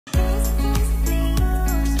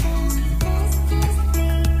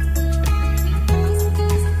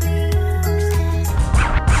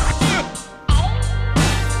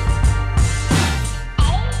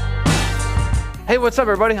Hey, what's up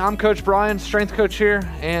everybody? I'm Coach Brian, strength coach here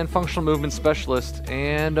and functional movement specialist.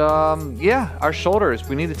 And yeah, our shoulders,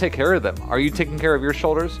 we need to take care of them. Are you taking care of your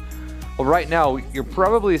shoulders? Well, right now, you're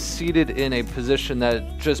probably seated in a position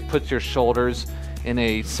that just puts your shoulders in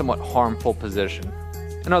a somewhat harmful position.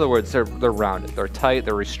 In other words, they're rounded, they're tight,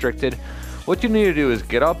 they're restricted. What you need to do is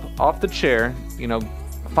get up off the chair,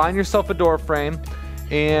 find yourself a door frame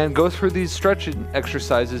and go through these stretching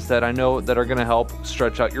exercises that I know that are gonna help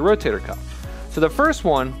stretch out your rotator cuff. So the first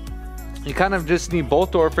one, you kind of just need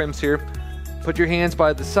both door frames here. Put your hands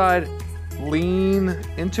by the side, lean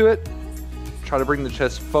into it, try to bring the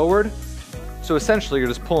chest forward. So essentially you're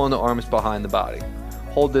just pulling the arms behind the body.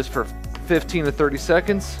 Hold this for 15 to 30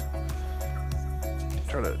 seconds.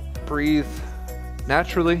 Try to breathe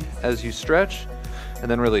naturally as you stretch and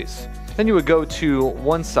then release. Then you would go to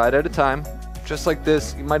one side at a time, just like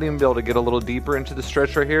this. You might even be able to get a little deeper into the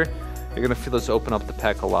stretch right here. You're gonna feel this open up the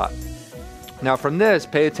pec a lot. Now from this,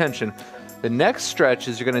 pay attention. The next stretch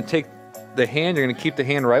is you're gonna take the hand, you're gonna keep the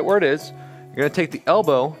hand right where it is. You're gonna take the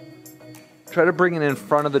elbow, try to bring it in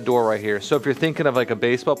front of the door right here. So if you're thinking of like a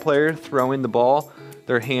baseball player throwing the ball,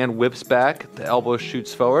 their hand whips back, the elbow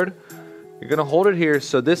shoots forward. You're gonna hold it here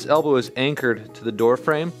so this elbow is anchored to the door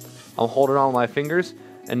frame. I'm holding on with my fingers.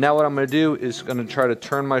 And now what I'm gonna do is gonna try to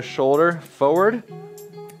turn my shoulder forward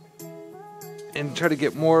and try to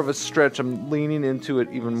get more of a stretch. I'm leaning into it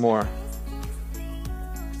even more.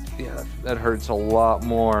 Yeah, that hurts a lot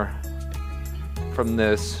more from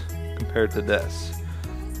this compared to this.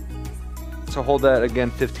 So hold that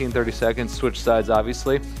again 15-30 seconds, switch sides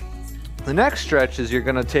obviously. The next stretch is you're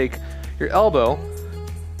gonna take your elbow,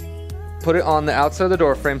 put it on the outside of the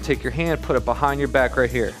door frame, take your hand, put it behind your back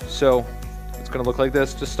right here. So it's gonna look like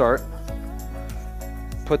this to start.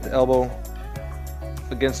 Put the elbow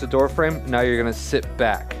against the door frame. Now you're gonna sit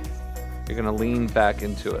back. You're gonna lean back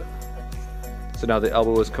into it. So now the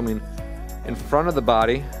elbow is coming in front of the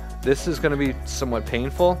body. This is gonna be somewhat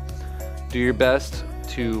painful. Do your best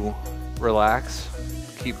to relax,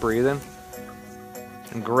 keep breathing.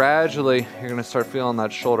 And gradually, you're gonna start feeling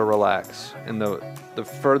that shoulder relax. And the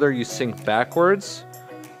further you sink backwards,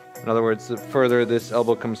 in other words, the further this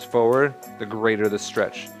elbow comes forward, the greater the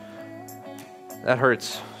stretch. That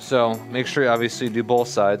hurts, so make sure you obviously do both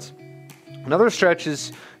sides. Another stretch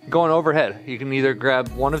is going overhead. You can either grab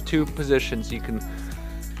one of two positions. You can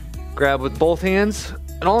grab with both hands,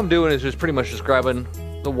 and all I'm doing is just pretty much just grabbing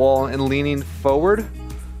the wall and leaning forward.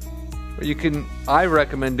 Or you can, I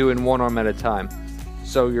recommend doing one arm at a time.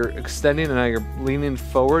 So you're extending and now you're leaning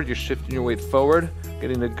forward, you're shifting your weight forward,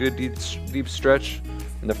 getting a good deep stretch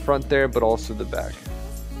in the front there, but also the back.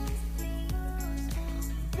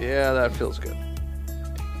 Yeah, that feels good.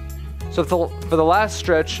 So for the last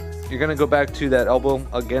stretch, you're gonna go back to that elbow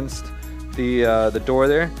against the door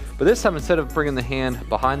there. But this time, instead of bringing the hand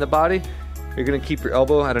behind the body, you're gonna keep your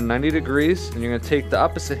elbow at a 90 degrees and you're gonna take the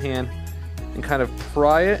opposite hand and kind of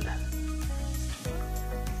pry it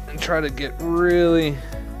and try to get really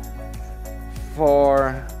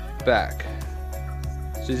far back.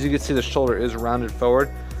 So as you can see, the shoulder is rounded forward,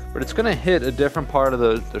 but it's gonna hit a different part of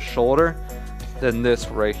the shoulder than this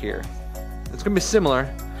right here. It's gonna be similar,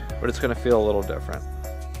 but it's gonna feel a little different.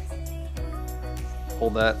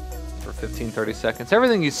 Hold that for 15-30 seconds.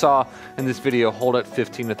 Everything you saw in this video, hold it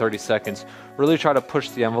 15 to 30 seconds. Really try to push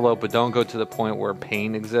the envelope, but don't go to the point where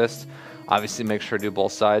pain exists. Obviously, make sure to do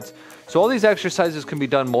both sides. So all these exercises can be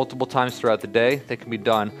done multiple times throughout the day. They can be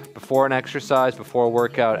done before an exercise, before a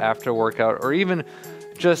workout, after a workout, or even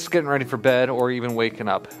just getting ready for bed or even waking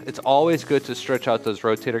up. It's always good to stretch out those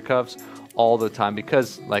rotator cuffs all the time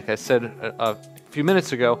because, like I said a few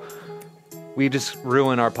minutes ago, we just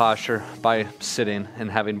ruin our posture by sitting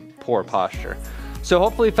and having poor posture. So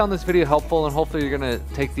hopefully you found this video helpful, and hopefully you're gonna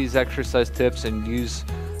take these exercise tips and use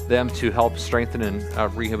them to help strengthen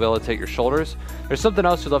and rehabilitate your shoulders. There's something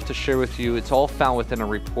else we'd love to share with you. It's all found within a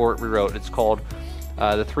report we wrote. It's called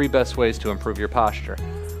the 3 best ways to improve your posture.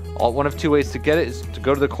 One of 2 ways to get it is to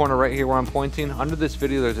go to the corner right here where I'm pointing. Under this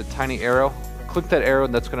video, there's a tiny arrow. Click that arrow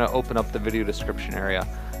and that's gonna open up the video description area.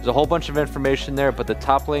 There's a whole bunch of information there, but the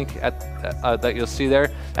top link that you'll see there,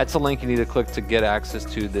 that's a link you need to click to get access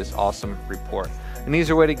to this awesome report. An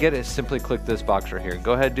easier way to get it is simply click this box right here.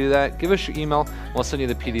 Go ahead and do that. Give us your email. We'll send you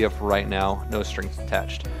the PDF right now. No strings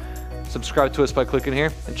attached. Subscribe to us by clicking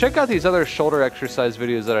here. And check out these other shoulder exercise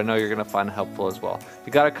videos that I know you're going to find helpful as well. If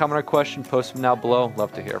you got a comment or question, post them down below.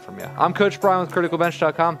 Love to hear from you. I'm Coach Brian with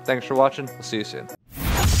Criticalbench.com. Thanks for watching. We'll see you soon.